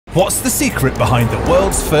What's the secret behind the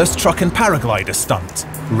world's first truck and paraglider stunt?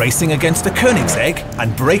 Racing against a Koenigsegg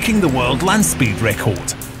and breaking the world land speed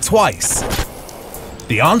record twice.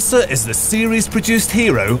 The answer is the series-produced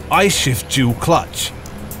hero I-Shift dual clutch.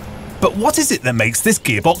 But what is it that makes this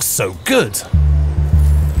gearbox so good?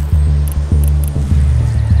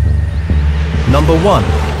 Number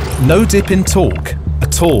 1. No dip in torque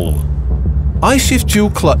at all. I-Shift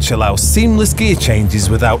dual clutch allows seamless gear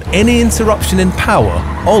changes without any interruption in power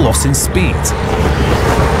or loss in speed.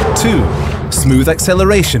 2. Smooth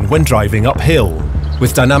acceleration when driving uphill.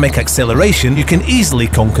 With dynamic acceleration, you can easily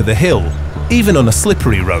conquer the hill, even on a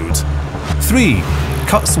slippery road. 3.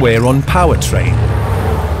 Cuts wear on powertrain.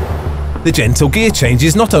 The gentle gear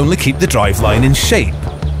changes not only keep the driveline in shape,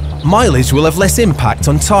 mileage will have less impact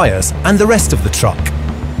on tyres and the rest of the truck.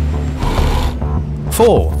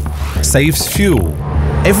 4. Saves fuel.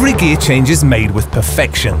 Every gear change is made with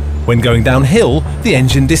perfection. When going downhill, the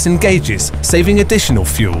engine disengages, saving additional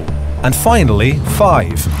fuel. And finally,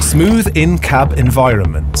 5. Smooth in-cab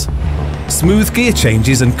environment. Smooth gear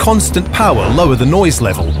changes and constant power lower the noise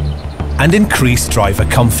level and increase driver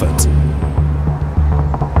comfort.